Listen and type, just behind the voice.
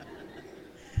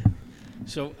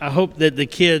So I hope that the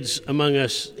kids among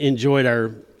us enjoyed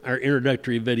our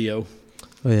introductory video.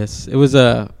 Oh, yes. It was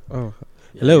hello.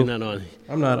 You're not on.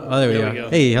 I'm not. Oh, there we go. go.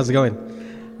 Hey, how's it going?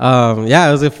 Yeah,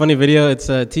 it was a funny video. It's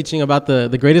teaching about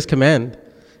the greatest command.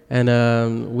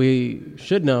 And we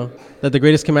should know that the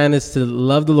greatest command is to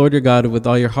love the Lord your God with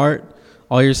all your heart,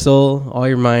 all your soul, all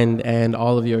your mind, and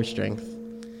all of your strength.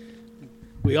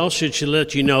 We also should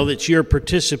let you know that you're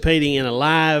participating in a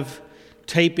live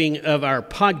taping of our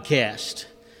podcast.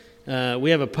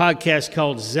 We have a podcast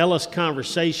called Zealous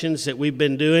Conversations that we've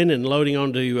been doing and loading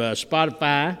onto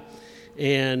Spotify.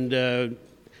 And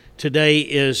today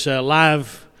is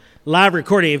live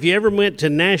recording. If you ever went to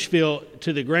Nashville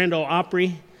to the Grand Ole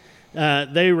Opry,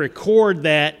 they record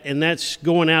that, and that's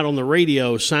going out on the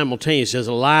radio simultaneously as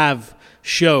a live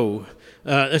show.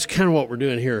 That's kind of what we're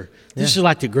doing here. This is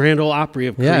like the Grand Ole Opry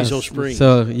of Carrizo Springs.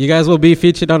 So you guys will be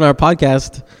featured on our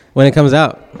podcast when it comes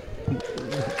out.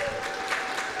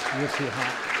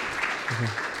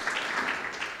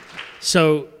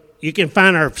 So you can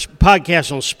find our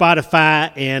podcast on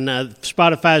Spotify, and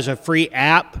Spotify is a free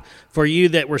app for you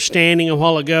that were standing a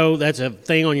while ago. That's a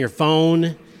thing on your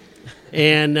phone.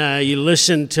 And you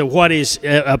listen to what is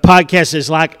a podcast is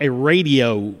like a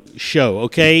radio show,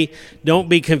 okay? Don't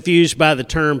be confused by the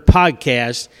term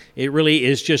podcast. It really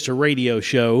is just a radio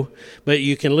show, but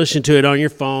you can listen to it on your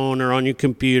phone or on your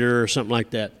computer or something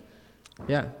like that.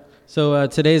 Yeah. So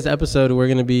today's episode, we're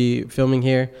going to be filming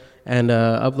here and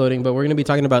uploading, but we're going to be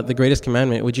talking about the greatest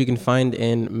commandment, which you can find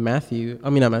in Matthew. I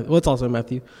mean, not Matthew. Well, it's also in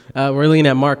Matthew. We're looking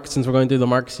at Mark since we're going through the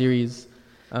Mark series.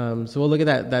 So we'll look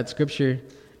at that scripture.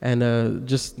 And I'm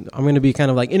going to be kind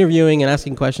of like interviewing and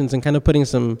asking questions and kind of putting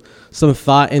some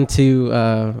thought into,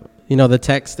 the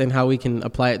text and how we can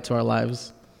apply it to our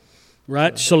lives.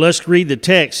 Right. So let's read the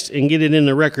text and get it in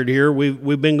the record here.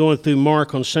 We've been going through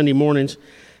Mark on Sunday mornings.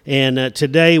 And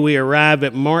today we arrive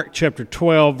at Mark chapter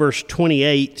 12, verse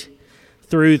 28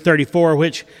 through 34,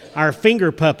 which our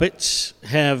finger puppets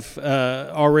have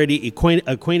already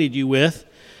acquainted you with.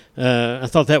 I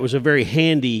thought that was a very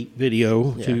handy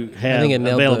video to have I think it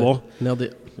available. Nailed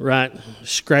it. Right.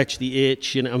 Scratch the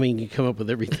itch. You come up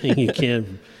with everything you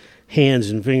can,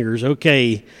 hands and fingers.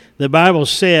 Okay. The Bible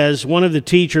says one of the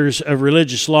teachers of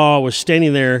religious law was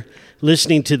standing there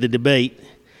listening to the debate.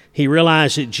 He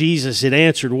realized that Jesus had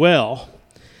answered well.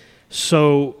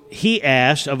 So he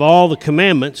asked, of all the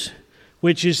commandments,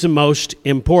 which is the most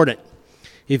important?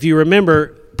 If you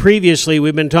remember, previously,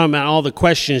 we've been talking about all the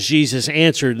questions Jesus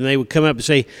answered, and they would come up and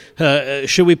say,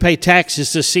 should we pay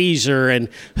taxes to Caesar, and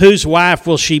whose wife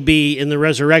will she be in the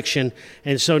resurrection?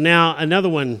 And so now another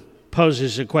one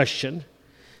poses a question.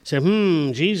 Say,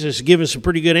 Jesus has given some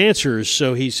pretty good answers.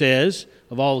 So he says,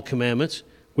 of all the commandments,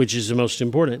 which is the most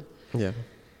important? Yeah.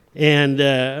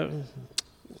 And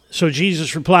so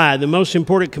Jesus replied, the most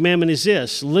important commandment is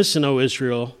this: listen, O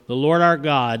Israel, the Lord our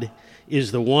God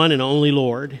is the one and only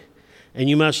Lord. And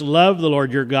you must love the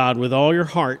Lord your God with all your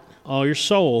heart, all your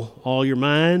soul, all your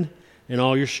mind, and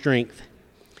all your strength.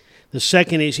 The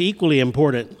second is equally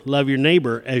important. Love your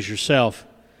neighbor as yourself.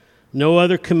 No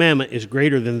other commandment is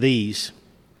greater than these.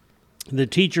 The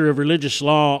teacher of religious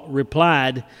law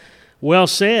replied, well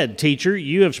said, teacher,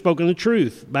 you have spoken the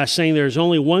truth by saying there is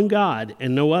only one God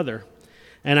and no other.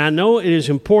 And I know it is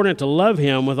important to love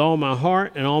him with all my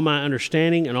heart and all my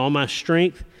understanding and all my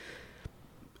strength,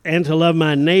 and to love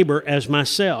my neighbor as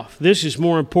myself. This is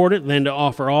more important than to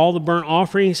offer all the burnt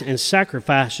offerings and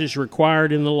sacrifices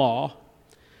required in the law.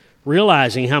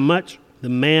 Realizing how much the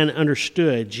man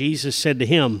understood, Jesus said to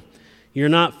him, you're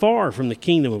not far from the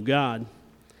kingdom of God.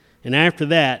 And after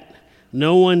that,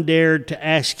 no one dared to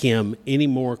ask him any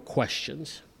more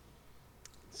questions.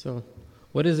 So,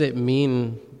 what does it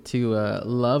mean to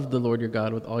love the Lord your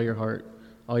God with all your heart,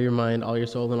 all your mind, all your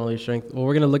soul, and all your strength? Well,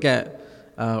 we're going to look at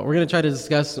we're going to try to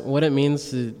discuss what it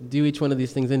means to do each one of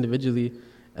these things individually,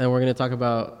 and we're going to talk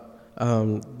about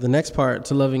the next part,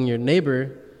 to loving your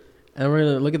neighbor, and we're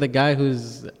going to look at the guy who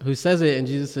says it, and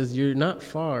Jesus says, you're not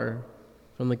far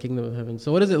from the kingdom of heaven.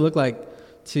 So what does it look like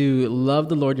to love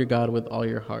the Lord your God with all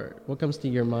your heart? What comes to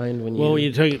your mind when you... Well, when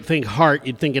you think heart,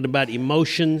 you're thinking about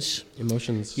emotions.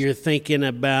 Emotions. You're thinking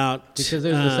about... Because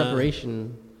there's a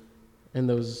separation in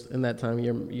that time,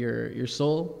 your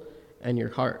soul and your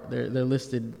heart, they're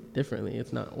listed differently.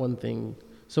 It's not one thing.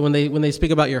 So when they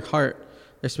speak about your heart,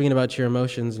 they're speaking about your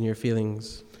emotions and your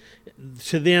feelings.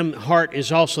 To them, heart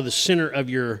is also the center of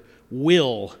your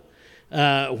will.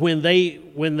 When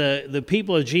the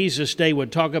people of Jesus' day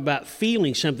would talk about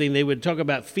feeling something, they would talk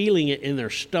about feeling it in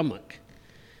their stomach,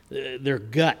 their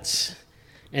guts,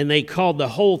 and they called the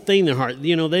whole thing their heart.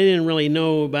 They didn't really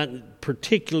know about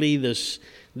particularly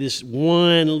this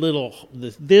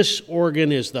this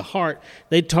organ is the heart.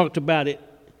 They talked about it,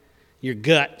 your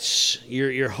guts,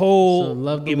 your whole So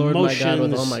love the emotions. Lord my God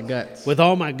with all my guts. With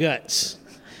all my guts.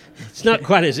 It's not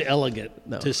quite as elegant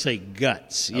No. to say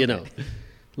guts, you know.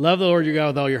 Love the Lord your God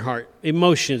with all your heart.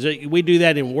 Emotions. We do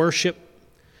that in worship,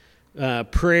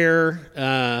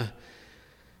 prayer,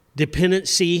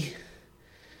 dependency.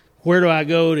 Where do I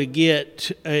go to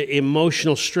get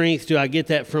emotional strength? Do I get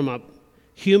that from a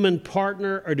human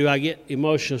partner, or do I get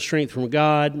emotional strength from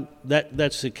God?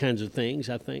 That's the kinds of things,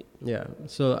 I think. Yeah.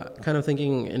 So kind of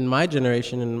thinking in my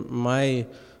generation and my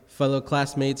fellow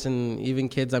classmates and even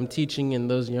kids I'm teaching and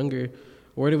those younger,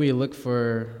 where do we look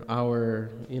for our,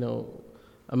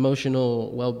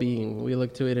 emotional well-being? We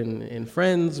look to it in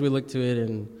friends. We look to it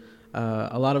in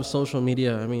a lot of social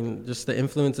media. I mean, just the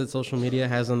influence that social media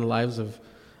has on the lives of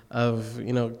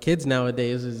kids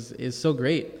nowadays is so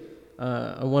great.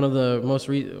 One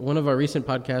of our recent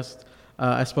podcasts,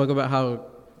 I spoke about how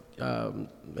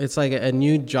it's like a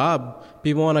new job.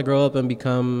 People want to grow up and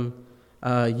become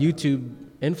YouTube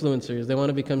influencers. They want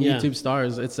to become YouTube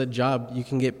stars. It's a job. You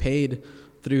can get paid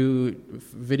through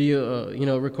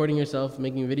video, recording yourself,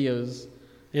 making videos.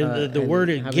 And the word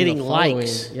is getting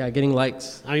likes. Yeah, getting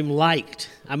likes. I'm liked.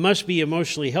 I must be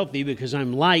emotionally healthy because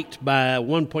I'm liked by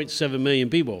 1.7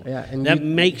 million people. Yeah, and that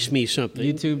makes me something.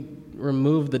 YouTube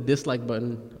removed the dislike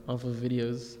button off of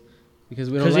videos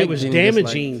because we don't like it was being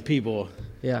damaging disliked. people.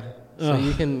 Yeah, so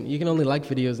you can only like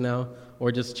videos now,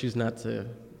 or just choose not to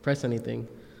press anything.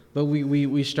 But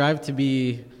we strive to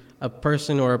be a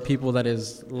person or a people that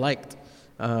is liked.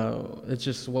 It's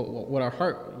just what our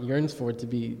heart yearns for, to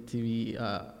be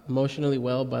emotionally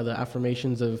well by the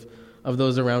affirmations of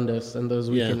those around us and those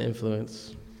we can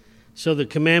influence. So the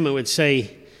commandment would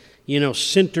say,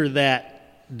 center that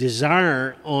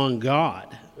desire on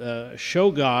God.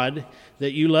 Show God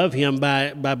that you love Him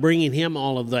by bringing Him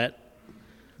all of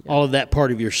that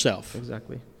part of yourself.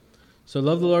 Exactly. So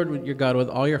love the Lord your God with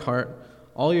all your heart,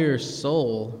 all your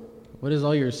soul. What is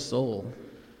all your soul?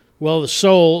 Well, the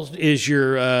soul is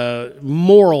your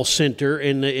moral center,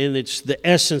 and it's the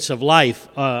essence of life.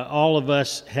 All of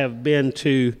us have been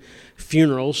to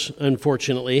funerals,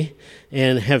 unfortunately,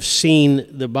 and have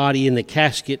seen the body in the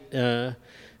casket.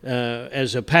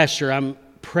 As a pastor, I'm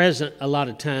present a lot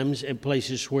of times at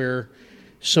places where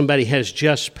somebody has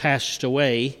just passed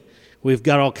away. We've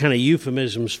got all kind of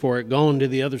euphemisms for it, gone to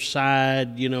the other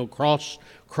side,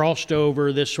 crossed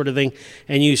over, this sort of thing.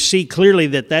 And you see clearly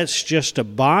that that's just a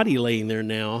body laying there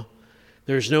now.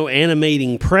 There's no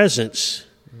animating presence.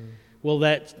 Well,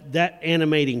 that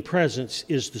animating presence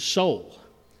is the soul.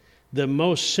 The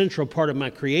most central part of my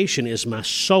creation is my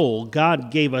soul.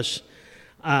 God gave us,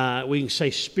 we can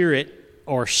say spirit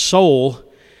or soul,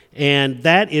 and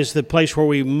that is the place where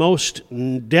we most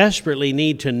desperately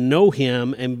need to know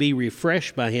Him and be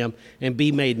refreshed by Him and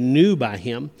be made new by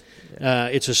Him.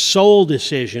 It's a soul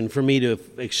decision for me to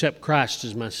accept Christ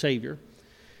as my Savior.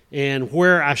 And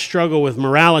where I struggle with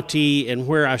morality and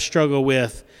where I struggle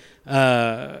with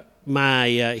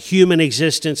my human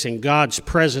existence and God's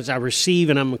presence, I receive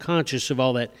and I'm conscious of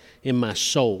all that in my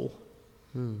soul.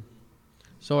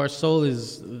 So our soul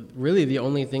is really the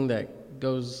only thing that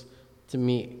goes to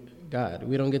meet God.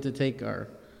 We don't get to take our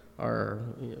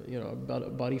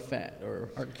body fat or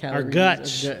our calories. Our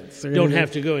guts don't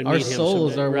have to go and meet Him. Our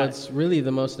souls are right. What's really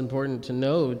the most important to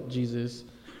know Jesus,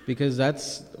 because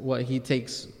that's what He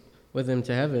takes with Him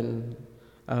to heaven.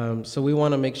 So we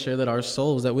want to make sure that our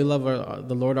souls, that we love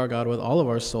the Lord our God with all of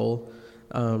our soul,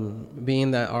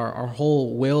 being that our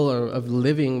whole will of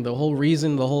living, the whole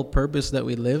reason, the whole purpose that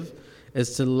we live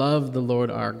is to love the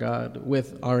Lord our God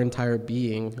with our entire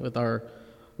being, with our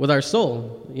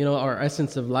soul, our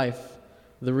essence of life.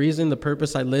 The reason, the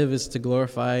purpose I live is to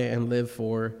glorify and live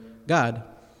for God.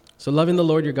 So loving the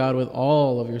Lord your God with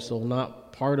all of your soul,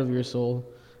 not part of your soul,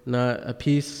 not a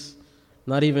piece,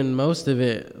 not even most of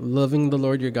it. Loving the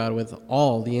Lord your God with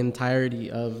all, the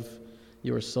entirety of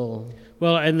your soul.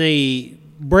 Well, and the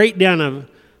breakdown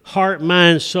of heart,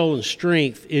 mind, soul, and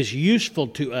strength is useful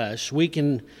to us. We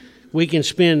can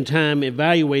spend time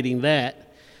evaluating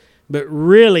that, but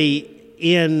really,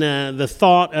 in the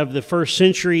thought of the first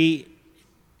century,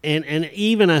 and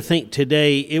even I think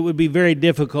today, it would be very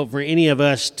difficult for any of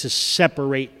us to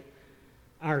separate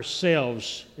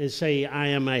ourselves and say, I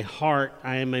am a heart,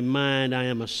 I am a mind, I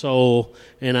am a soul,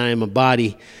 and I am a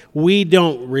body. We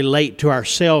don't relate to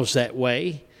ourselves that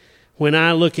way. When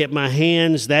I look at my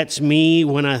hands, that's me.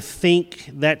 When I think,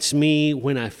 that's me.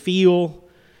 When I feel,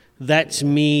 that's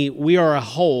me. We are a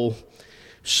whole.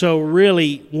 So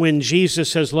really, when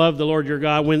Jesus says, love the Lord your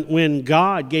God, when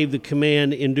God gave the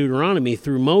command in Deuteronomy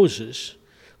through Moses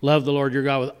Love the Lord your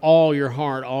God with all your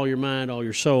heart, all your mind, all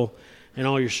your soul, and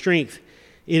all your strength.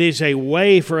 It is a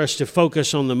way for us to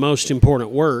focus on the most important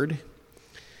word.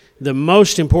 The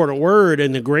most important word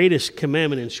and the greatest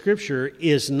commandment in Scripture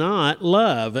is not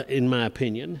love, in my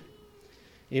opinion.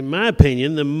 In my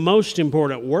opinion, the most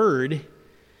important word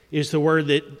is the word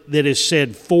that is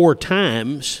said 4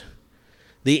 times.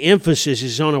 The emphasis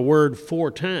is on a word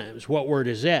 4 times. What word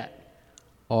is that?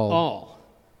 All.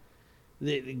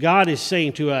 God is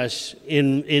saying to us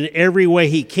in every way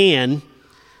He can,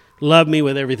 love me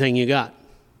with everything you got.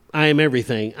 I am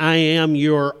everything. I am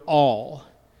your all.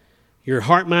 Your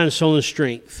heart, mind, soul, and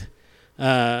strength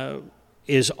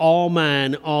is all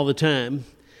mine all the time.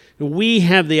 We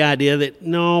have the idea that,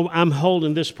 no, I'm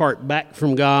holding this part back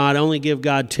from God. I only give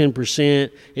God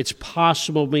 10%. It's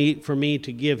possible for me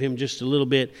to give Him just a little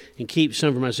bit and keep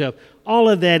some for myself. All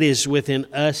of that is within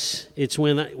us. It's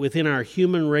within our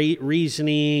human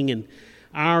reasoning and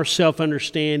our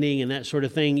self-understanding and that sort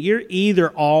of thing. You're either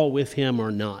all with Him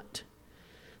or not.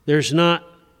 There's not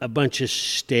a bunch of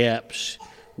steps.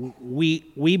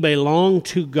 We belong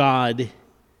to God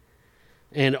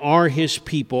and are His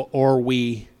people, or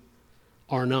we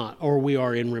are not, or we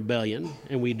are in rebellion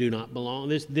and we do not belong.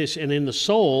 This and in the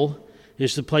soul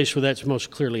is the place where that's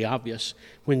most clearly obvious.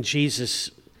 When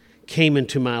Jesus came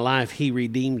into my life, He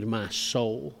redeemed my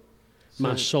soul.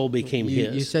 My soul became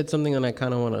His. You said something, and I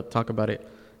kind of want to talk about it.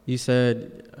 You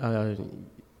said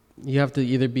you have to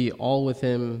either be all with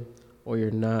Him or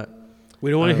you're not. We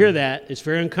don't want to hear that. It's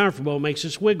very uncomfortable. It makes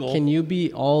us wiggle. Can you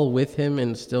be all with Him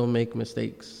and still make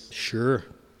mistakes? Sure.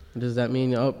 Does that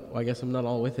mean, I guess I'm not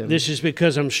all with Him? This is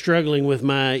because I'm struggling with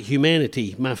my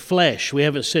humanity, my flesh. We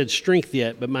haven't said strength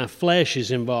yet, but my flesh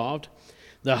is involved.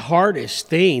 The hardest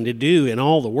thing to do in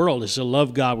all the world is to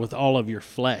love God with all of your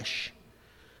flesh.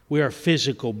 We are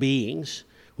physical beings.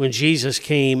 When Jesus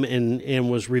came and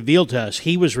was revealed to us,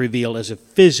 He was revealed as a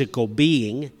physical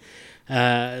being.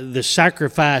 The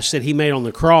sacrifice that He made on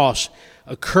the cross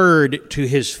occurred to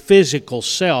His physical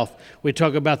self. We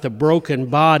talk about the broken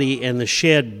body and the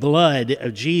shed blood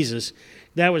of Jesus.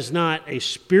 That was not a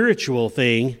spiritual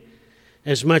thing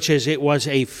as much as it was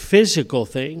a physical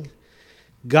thing.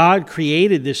 God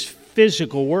created this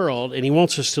physical world, and He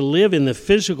wants us to live in the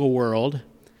physical world,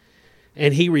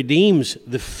 and He redeems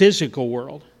the physical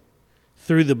world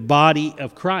through the body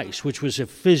of Christ, which was a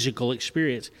physical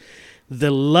experience. The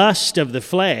lust of the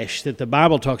flesh that the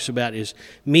Bible talks about is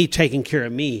me taking care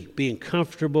of me, being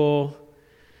comfortable,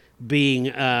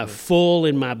 being full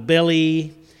in my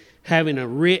belly, having a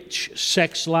rich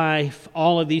sex life.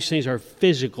 All of these things are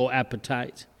physical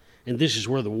appetites. And this is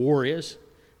where the war is.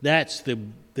 That's the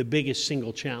biggest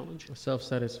single challenge.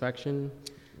 Self-satisfaction.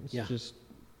 It's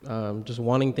just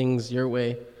wanting things your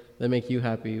way that make you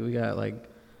happy. We got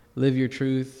live your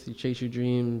truth, you chase your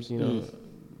dreams,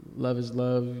 love is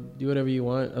love, do whatever you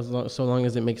want so long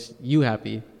as it makes you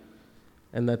happy.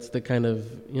 And that's the kind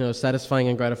of, satisfying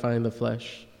and gratifying the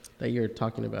flesh that you're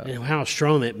talking about. And how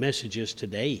strong that message is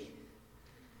today.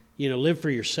 Live for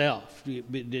yourself.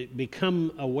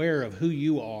 Become aware of who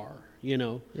you are,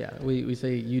 Yeah, we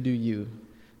say you do you.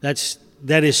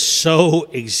 That is so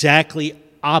exactly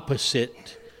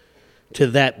opposite to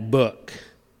that book.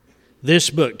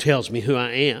 This book tells me who I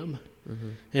am. Mm-hmm.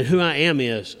 And who I am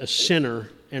is a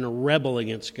sinner and a rebel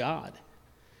against God.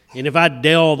 And if I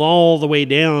delve all the way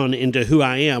down into who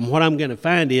I am, what I'm going to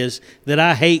find is that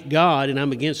I hate God and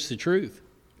I'm against the truth.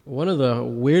 One of the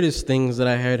weirdest things that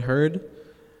I had heard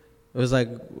was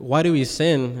why do we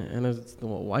sin? And I was,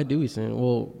 why do we sin?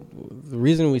 Well, the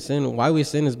reason we sin, why we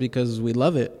sin is because we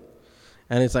love it.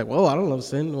 And it's I don't love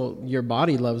sin. Well, your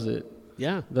body loves it.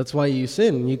 Yeah. That's why you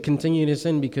sin. You continue to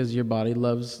sin because your body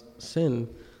loves sin.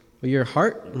 But your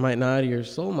heart might not, your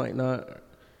soul might not,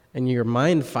 and your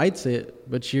mind fights it,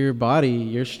 but your body,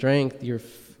 your strength, your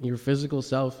physical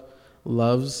self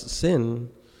loves sin.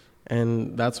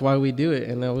 And that's why we do it.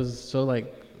 And I was so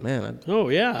man,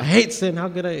 I hate sin. How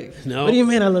could I? No. What do you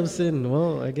mean I love sin?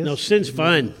 Well, I guess. No, sin's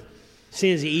fun.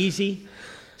 Sin's easy.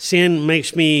 Sin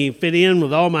makes me fit in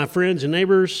with all my friends and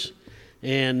neighbors.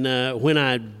 And when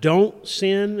I don't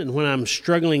sin and when I'm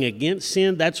struggling against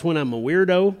sin, that's when I'm a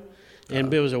weirdo. And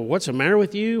people say, what's the matter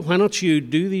with you? Why don't you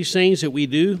do these things that we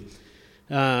do?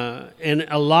 And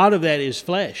a lot of that is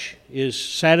flesh, is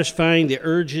satisfying the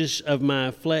urges of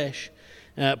my flesh.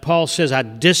 Paul says, I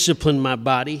discipline my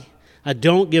body. I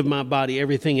don't give my body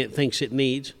everything it thinks it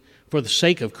needs for the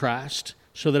sake of Christ,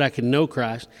 so that I can know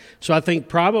Christ. So I think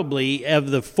probably of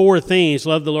the 4 things,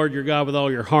 love the Lord your God with all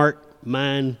your heart,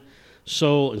 mind,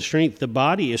 soul, and strength, the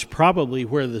body is probably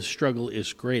where the struggle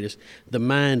is greatest. The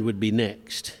mind would be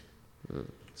next.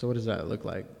 So what does that look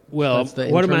like? Well,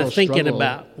 what am I thinking struggle.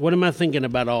 about? What am I thinking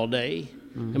about all day?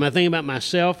 Am I thinking about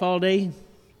myself all day?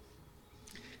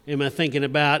 Am I thinking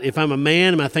about, if I'm a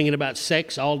man, am I thinking about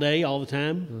sex all day, all the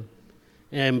time?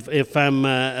 And if I'm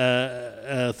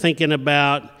thinking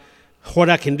about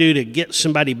what I can do to get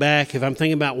somebody back, if I'm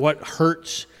thinking about what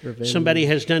hurts somebody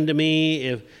has done to me,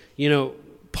 if,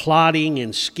 plotting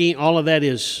and scheme, all of that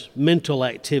is mental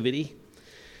activity.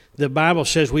 The Bible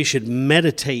says we should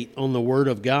meditate on the Word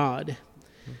of God,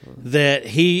 that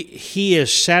He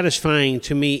is satisfying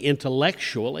to me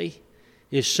intellectually,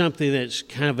 is something that's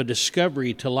kind of a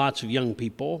discovery to lots of young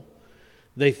people.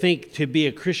 They think to be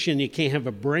a Christian you can't have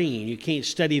a brain, you can't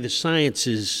study the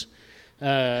sciences,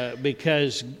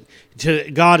 because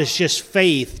God is just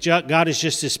faith. God is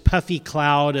just this puffy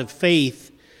cloud of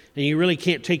faith, and you really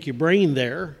can't take your brain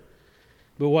there.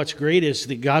 But what's great is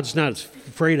that God's not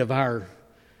afraid of our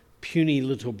puny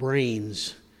little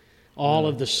brains. All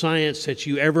of the science that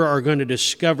you ever are going to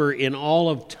discover in all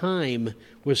of time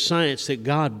was science that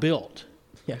God built.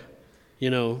 Yeah.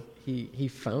 He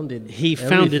founded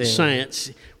founded science.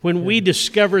 When we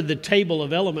discovered the table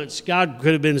of elements, God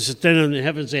could have been standing in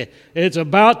heaven and saying, "It's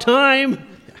about time."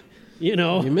 You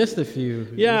missed a few.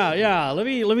 Yeah. Let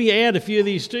me add a few of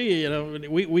these to you.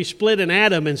 We split an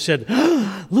atom and said,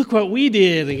 oh, "Look what we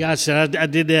did." And God said, "I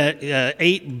did that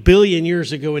 8 billion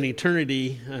years ago in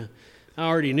eternity." I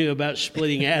already knew about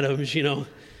splitting atoms.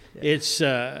 It's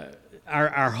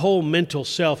our whole mental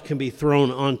self can be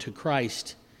thrown onto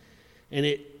Christ,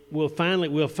 and we'll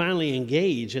finally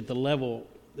engage at the level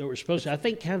that we're supposed to. I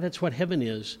think kind of that's what heaven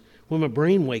is. When my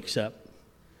brain wakes up.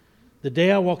 The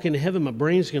day I walk into heaven, my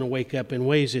brain's going to wake up in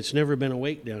ways it's never been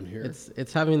awake down here.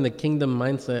 It's having the kingdom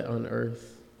mindset on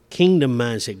earth. Kingdom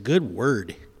mindset, good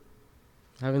word.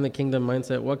 Having the kingdom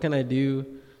mindset. What can I do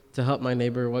to help my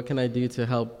neighbor? What can I do to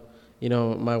help,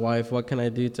 my wife? What can I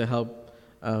do to help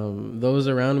those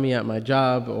around me at my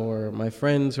job or my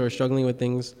friends who are struggling with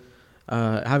things?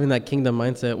 Having that kingdom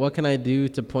mindset. What can I do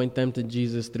to point them to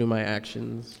Jesus through my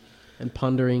actions? And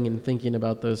pondering and thinking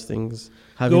about those things.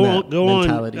 Having that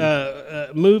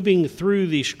mentality. Moving through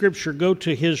the scripture, go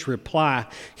to his reply.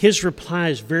 His reply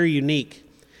is very unique.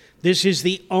 This is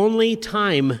the only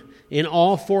time in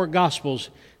all 4 Gospels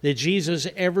that Jesus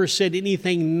ever said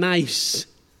anything nice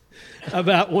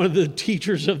about one of the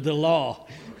teachers of the law.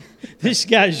 This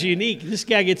guy's unique. This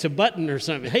guy gets a button or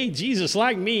something. Hey, Jesus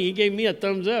liked me. He gave me a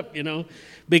thumbs up,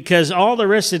 Because all the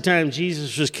rest of the time,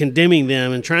 Jesus was condemning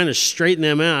them and trying to straighten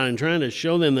them out and trying to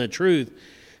show them the truth.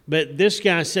 But this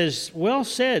guy says, "Well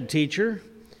said, teacher.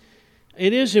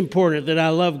 It is important that I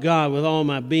love God with all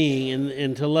my being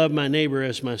and to love my neighbor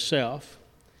as myself."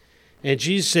 And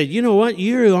Jesus said, "You know what?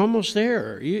 You're almost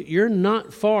there. You're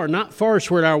not far. Not far is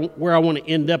where I want to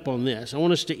end up on this. I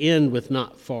want us to end with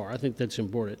not far. I think that's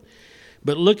important.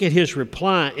 But look at his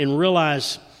reply and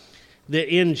realize that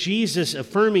in Jesus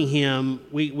affirming him,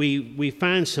 we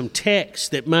find some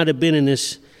text that might have been in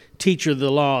this teacher of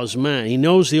the law's mind. He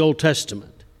knows the Old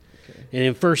Testament. Okay. And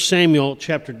in 1 Samuel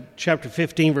chapter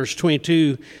 15, verse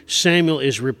 22, Samuel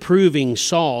is reproving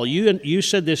Saul. You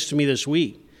said this to me this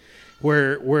week,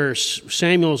 where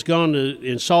Samuel's gone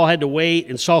and Saul had to wait,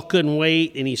 and Saul couldn't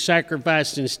wait, and he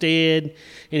sacrificed instead.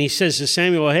 And he says to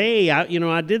Samuel, "Hey,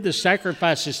 I did the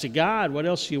sacrifices to God. What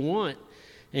else do you want?"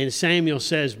 And Samuel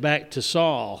says back to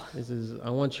Saul, he says, "I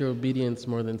want your obedience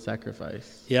more than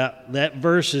sacrifice." Yeah, that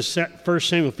verse is 1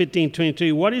 Samuel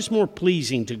 15:22. What is more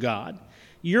pleasing to God,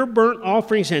 your burnt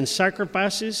offerings and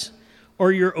sacrifices,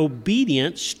 or your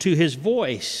obedience to his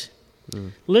voice?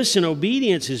 Listen,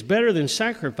 obedience is better than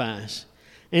sacrifice,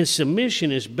 and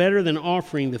submission is better than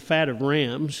offering the fat of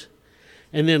rams.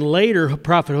 And then later,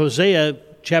 prophet Hosea,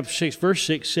 chapter 6, verse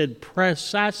 6 said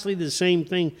precisely the same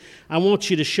thing. I want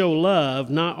you to show love,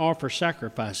 not offer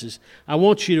sacrifices. I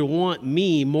want you to want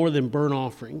me more than burnt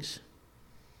offerings.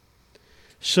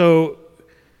 So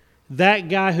that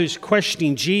guy who's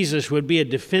questioning Jesus would be a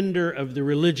defender of the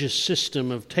religious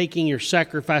system of taking your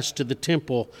sacrifice to the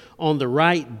temple on the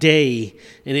right day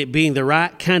and it being the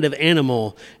right kind of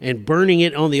animal and burning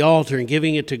it on the altar and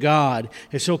giving it to God.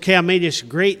 It's okay, I made this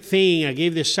great thing. I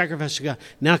gave this sacrifice to God.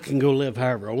 Now I can go live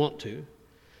however I want to.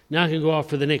 Now I can go off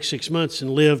for the next 6 months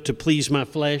and live to please my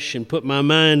flesh and put my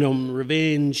mind on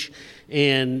revenge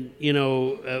and,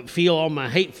 feel all my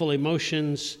hateful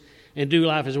emotions and do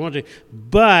life as I want to.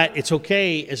 But it's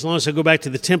okay as long as I go back to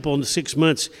the temple in the 6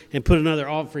 months and put another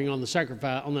offering on the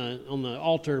sacrifice on the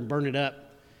altar and burn it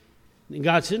up. And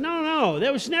God said, no,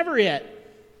 that was never it.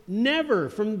 Never.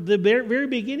 From the very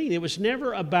beginning, it was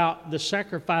never about the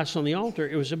sacrifice on the altar.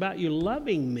 It was about you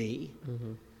loving me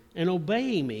and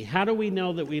obeying me. How do we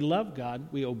know that we love God?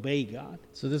 We obey God.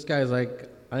 So this guy's like,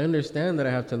 I understand that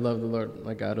I have to love the Lord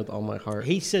my God with all my heart.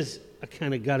 He says, I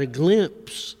kind of got a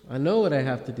glimpse. I know what I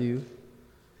have to do.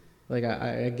 Like,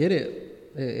 I get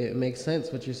it. It makes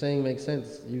sense. What you're saying makes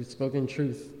sense. You've spoken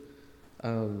truth.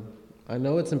 I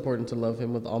know it's important to love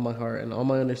him with all my heart and all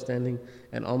my understanding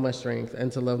and all my strength, and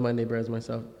to love my neighbor as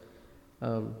myself.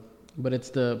 But it's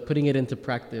the putting it into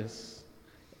practice.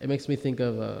 It makes me think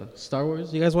of Star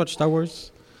Wars. You guys watch Star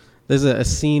Wars? There's a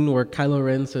scene where Kylo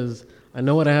Ren says, I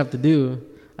know what I have to do.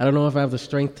 I don't know if I have the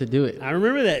strength to do it. I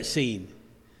remember that scene.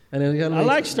 And it I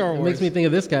like Star Wars. It makes me think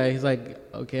of this guy. He's like,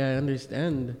 okay, I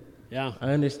understand. Yeah.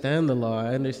 I understand the law.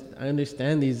 I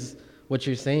understand what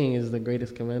you're saying is the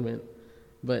greatest commandment.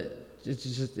 But it's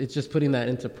just putting that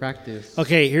into practice.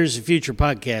 Okay, here's a future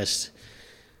podcast.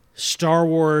 Star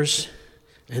Wars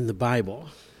and the Bible.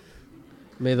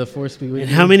 May the force be with you. And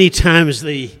how many times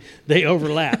they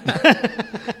overlap.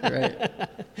 Right.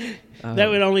 That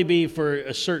would only be for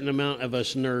a certain amount of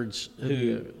us nerds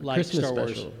who like Christmas Star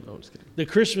Wars. special. No, I'm just kidding. The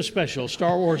Christmas special,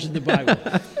 Star Wars and the Bible.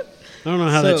 I don't know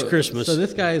how that's Christmas. So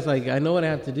this guy is like, I know what I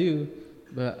have to do,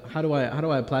 but how do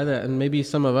I apply that? And maybe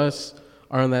some of us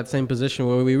are in that same position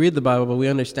where we read the Bible, but we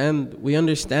understand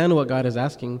what God is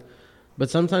asking, but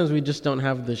sometimes we just don't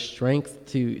have the strength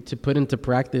to put into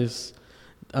practice,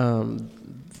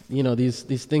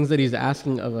 these things that He's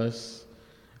asking of us.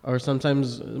 Or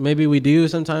sometimes maybe we do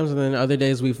sometimes, and then other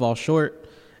days we fall short,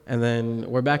 and then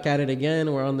we're back at it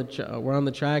again. We're on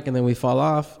the track, and then we fall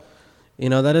off.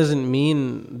 That doesn't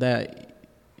mean that.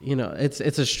 It's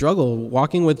a struggle.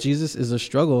 Walking with Jesus is a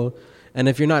struggle, and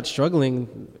if you're not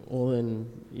struggling, well, then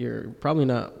you're probably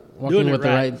not walking with the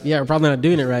right. Yeah, we're probably not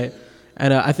doing it right.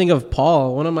 And I think of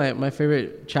Paul. One of my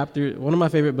favorite chapters, one of my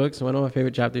favorite books, one of my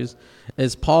favorite chapters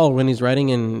is Paul when he's writing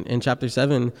in chapter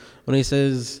 7 when he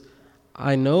says,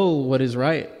 I know what is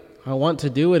right. I want to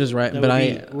do what is right, that but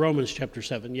would be Romans chapter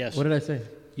 7, yes. What did I say?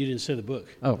 You didn't say the book.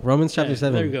 Oh, Romans chapter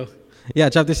 7. There you go. Yeah,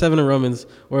 chapter 7 of Romans,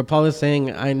 where Paul is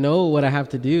saying, I know what I have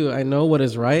to do. I know what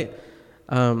is right,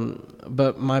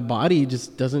 but my body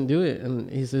just doesn't do it. And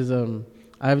he says,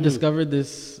 I've discovered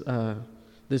this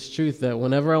truth that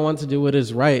whenever I want to do what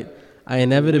is right, I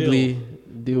inevitably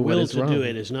do what is wrong. The will to do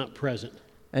it is not present.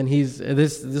 And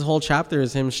this whole chapter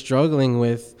is him struggling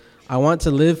with, I want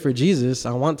to live for Jesus.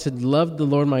 I want to love the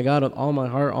Lord my God with all my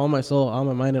heart, all my soul, all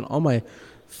my mind, and all my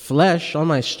flesh, all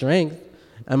my strength.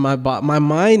 And my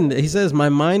mind, he says, my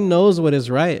mind knows what is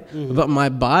right, but my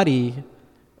body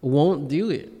won't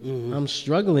do it. I'm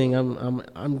struggling.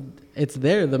 It's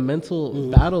there. The mental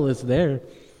battle is there.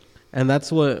 And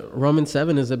that's what Romans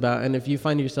 7 is about. And if you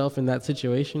find yourself in that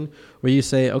situation where you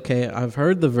say, okay, I've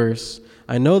heard the verse,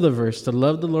 I know the verse, to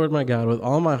love the Lord my God with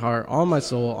all my heart, all my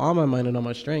soul, all my mind, and all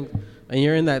my strength, and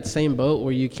you're in that same boat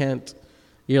where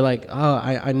you're like, oh,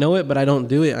 I know it, but I don't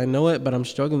do it. I know it, but I'm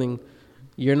struggling.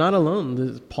 You're not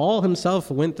alone. Paul himself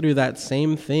went through that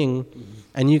same thing,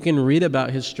 and you can read about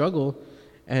his struggle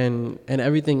and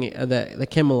everything that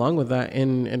came along with that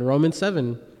in Romans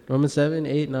 7,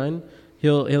 8, 9.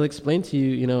 He'll explain to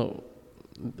you,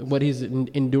 what he's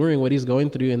enduring, what he's going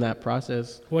through in that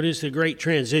process. What is the great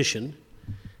transition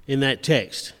in that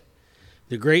text?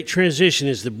 The great transition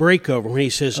is the breakover when he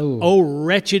says, Oh,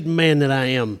 wretched man that I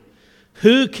am,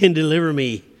 who can deliver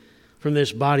me from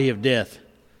this body of death?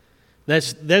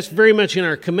 That's very much in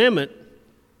our commandment.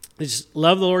 It's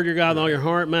love the Lord your God with all your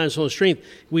heart, mind, soul, and strength.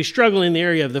 We struggle in the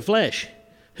area of the flesh.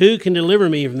 Who can deliver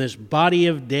me from this body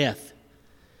of death?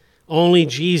 Only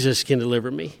Jesus can deliver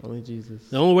me. Only Jesus.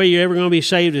 The only way you're ever going to be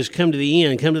saved is come to the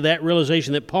end, come to that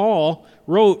realization that Paul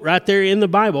wrote right there in the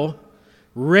Bible.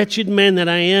 Wretched man that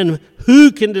I am,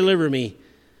 who can deliver me?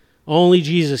 Only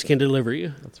Jesus can deliver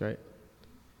you. That's right.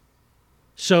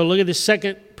 So look at the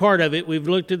second part of it. We've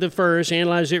looked at the first,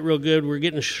 analyzed it real good. We're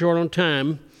getting short on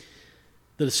time.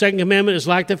 The second commandment is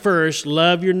like the first,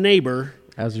 love your neighbor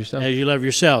as yourself. As you love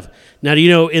yourself. Now, do you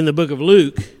know in the book of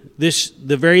Luke,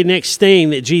 the very next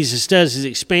thing that Jesus does is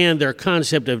expand their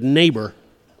concept of neighbor.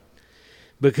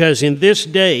 Because in this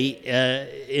day,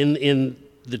 in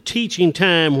the teaching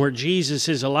time where Jesus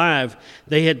is alive,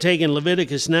 they had taken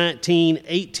Leviticus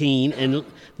 19:18 and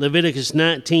Leviticus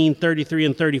 19:33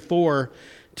 and 34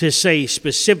 to say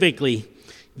specifically,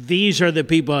 these are the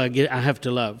people I have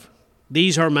to love.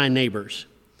 These are my neighbors.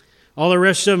 All the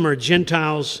rest of them are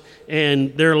Gentiles,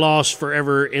 and they're lost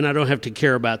forever, and I don't have to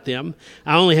care about them.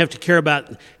 I only have to care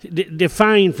about,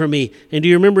 define for me. And do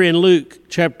you remember in Luke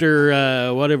chapter,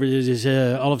 whatever it is,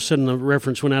 all of a sudden a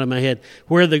reference went out of my head,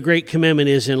 where the great commandment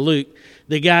is in Luke?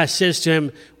 The guy says to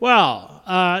him, well,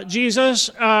 Jesus,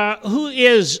 who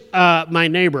is my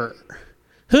neighbor?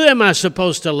 Who am I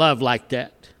supposed to love like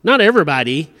that? Not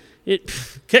everybody. I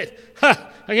can't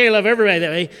love everybody that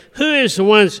way. Who's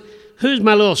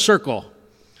my little circle?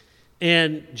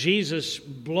 And Jesus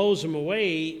blows them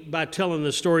away by telling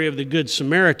the story of the Good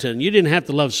Samaritan. You didn't have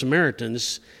to love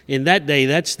Samaritans. In that day,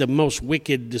 that's the most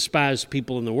wicked, despised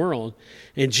people in the world.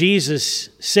 And Jesus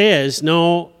says,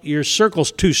 no, your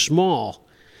circle's too small.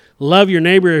 Love your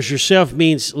neighbor as yourself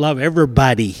means love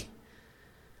everybody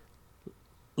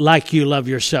like you love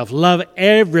yourself. Love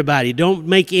everybody. Don't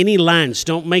make any lines.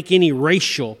 Don't make any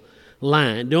racial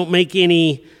line. Don't make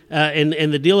any...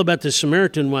 And the deal about the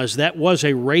Samaritan was that was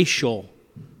a racial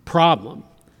problem.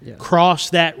 Yeah. Cross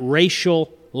that racial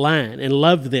line and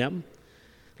love them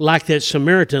like that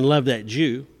Samaritan loved that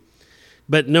Jew.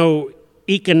 But no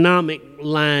economic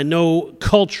line, no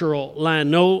cultural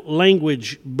line, no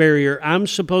language barrier. I'm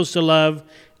supposed to love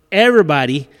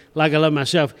everybody like I love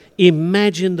myself.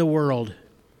 Imagine the world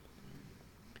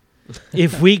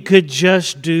if we could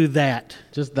just do that.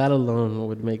 Just that alone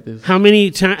would make this.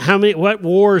 What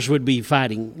wars would be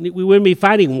fighting? We wouldn't be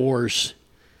fighting wars.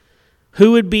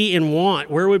 Who would be in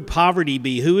want? Where would poverty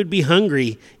be? Who would be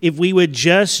hungry if we would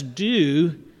just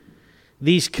do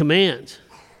these commands?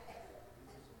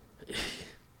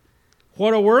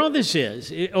 What a world this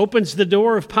is. It opens the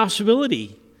door of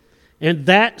possibility. And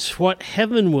that's what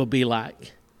heaven will be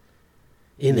like.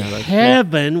 In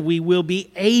heaven, we will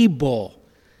be able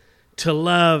to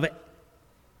love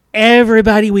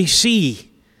everybody we see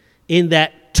in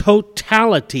that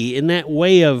totality, in that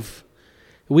way of,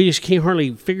 we just can't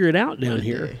hardly figure it out down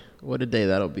here. What a day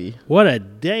that'll be. What a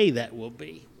day that will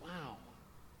be. Wow.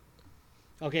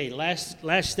 Okay,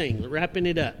 last thing, wrapping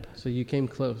it up. So you came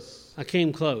close. I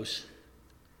came close.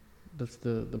 That's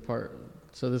the part.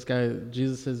 So this guy,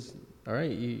 Jesus says, all right,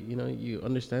 you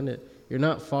understand it. You're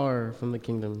not far from the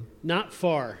kingdom. Not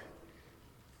far.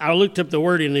 I looked up the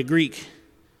word in the Greek.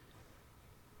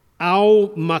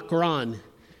 Au makron.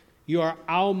 You are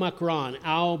au makron.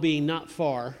 Au being not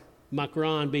far.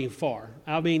 Makron being far.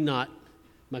 Au being not.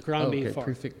 Makron being far.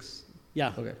 Prefix.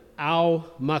 Yeah. Okay. Au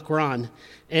makron.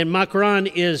 And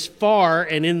makron is far,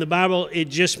 and in the Bible it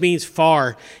just means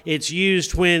far. It's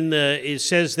used when it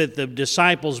says that the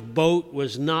disciples' boat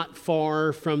was not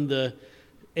far from the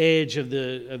edge of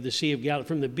the Sea of Galilee,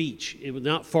 from the beach. It was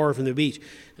not far from the beach.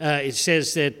 It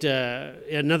says that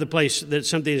another place that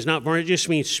something is not far, it just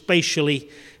means spatially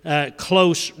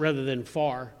close rather than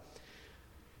far.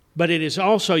 But it is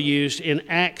also used in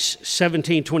Acts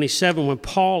 17:27 when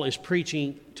Paul is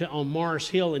preaching on Mars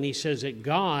Hill, and he says that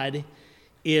God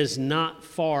is not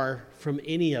far from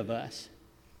any of us.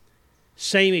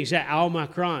 Same exact, al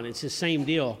makron, it's the same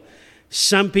deal.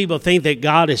 Some people think that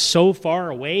God is so far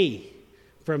away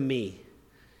from me.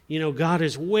 God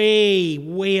is way,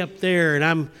 way up there, and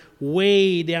I'm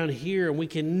way down here, and we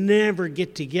can never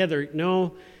get together.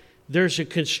 No, there's a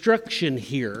construction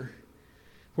here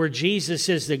where Jesus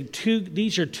says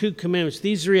these are two commandments.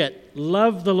 These are it.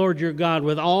 Love the Lord your God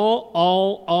with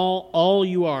all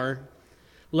you are.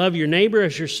 Love your neighbor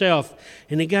as yourself.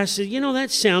 And the guy said,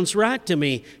 that sounds right to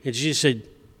me. And Jesus said,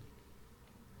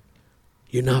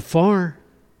 you're not far.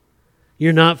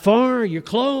 You're not far. You're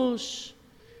close.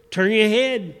 Turn your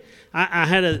head.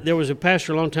 There was a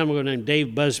pastor a long time ago named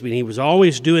Dave Busby, and he was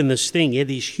always doing this thing. He had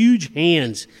these huge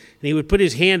hands, and he would put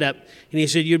his hand up, and he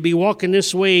said, you'd be walking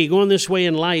this way, going this way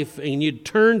in life, and you'd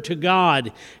turn to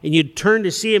God, and you'd turn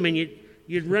to see him, and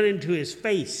you'd run into his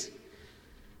face,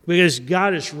 because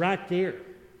God is right there.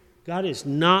 God is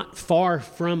not far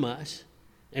from us,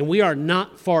 and we are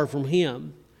not far from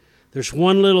him. There's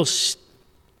one little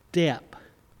step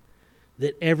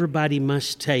that everybody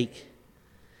must take,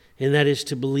 and that is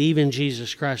to believe in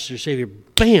Jesus Christ, their Savior.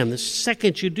 Bam! The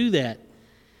second you do that,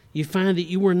 you find that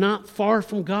you were not far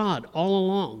from God all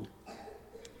along. Yeah,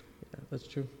 that's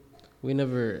true. He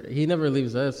never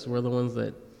leaves us. We're the ones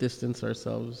that distance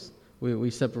ourselves. We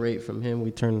separate from him.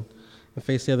 We turn and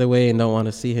face the other way and don't want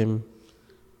to see him.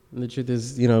 And the truth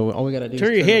is, all we got to do is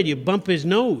turn your head. You bump his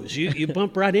nose. You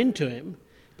bump right into him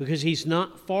because he's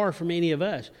not far from any of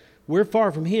us. We're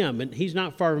far from him, but he's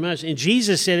not far from us. And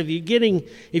Jesus said, if you're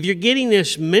getting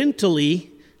this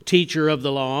mentally, teacher of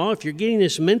the law, if you're getting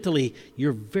this mentally,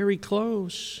 you're very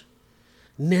close.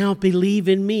 Now believe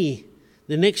in me.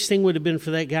 The next thing would have been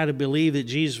for that guy to believe that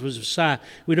Jesus was Messiah.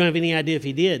 We don't have any idea if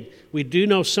he did. We do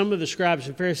know some of the scribes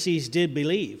and Pharisees did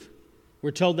believe.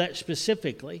 We're told that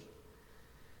specifically.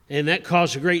 And that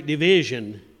caused a great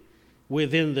division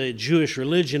within the Jewish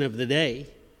religion of the day.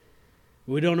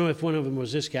 We don't know if one of them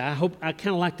was this guy. I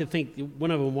kind of like to think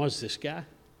one of them was this guy.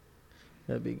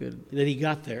 That'd be good. That he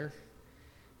got there.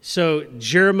 So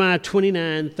Jeremiah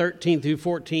 29, 13 through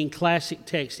 14, classic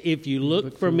text. If you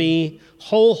look for me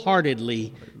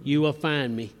wholeheartedly, you will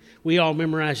find me. We all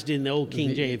memorized it in the old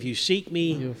King James. If you seek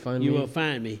me, you will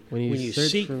find me. When you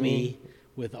seek me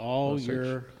with all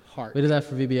your heart. We did that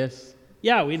for VBS.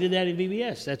 Yeah, we did that in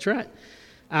VBS. That's right.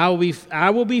 I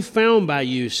will be found by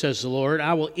you, says the Lord.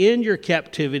 I will end your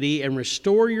captivity and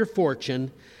restore your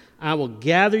fortune. I will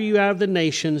gather you out of the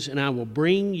nations, and I will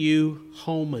bring you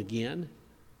home again.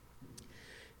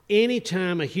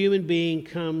 Anytime a human being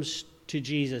comes to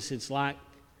Jesus, it's like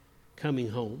coming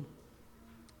home.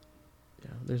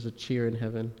 Yeah, there's a cheer in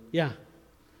heaven. Yeah,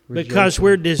 Rejoicing. because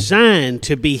we're designed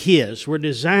to be His. We're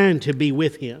designed to be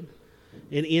with Him.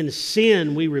 And in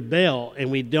sin, we rebel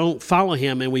and we don't follow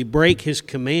Him and we break His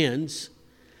commands.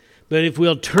 But if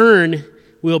we'll turn,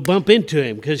 we'll bump into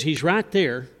Him because He's right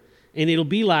there. And it'll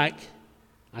be like,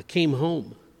 I came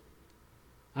home.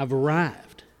 I've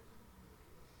arrived.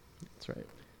 That's right.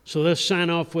 So let's sign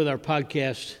off with our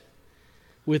podcast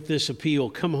with this appeal.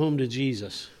 Come home to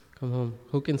Jesus. Come home.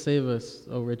 Who can save us,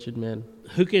 O wretched man?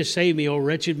 Who can save me, O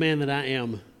wretched man that I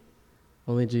am?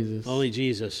 Only Jesus. Only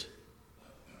Jesus.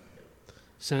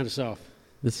 Sign us off.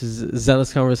 This is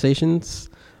Zealous Conversations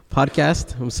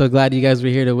podcast. I'm so glad you guys were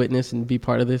here to witness and be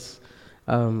part of this.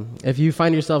 If you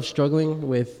find yourself struggling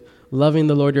with loving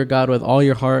the Lord your God with all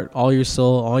your heart, all your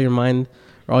soul, all your mind,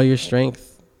 or all your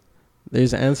strength,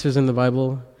 there's answers in the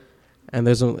Bible, and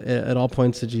it all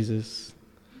points to Jesus.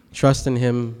 Trust in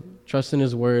Him. Trust in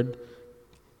His Word.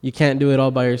 You can't do it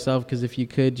all by yourself, because if you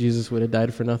could, Jesus would have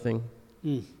died for nothing.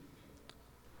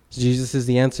 Jesus is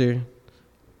the answer.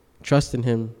 Trust in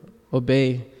Him.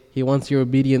 Obey. He wants your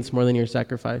obedience more than your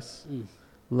sacrifice.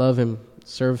 Love Him.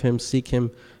 Serve Him. Seek Him.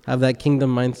 Have that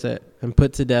kingdom mindset and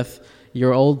put to death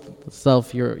your old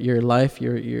self, your life,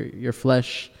 your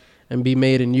flesh, and be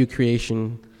made a new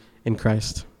creation in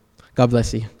Christ. God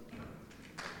bless you.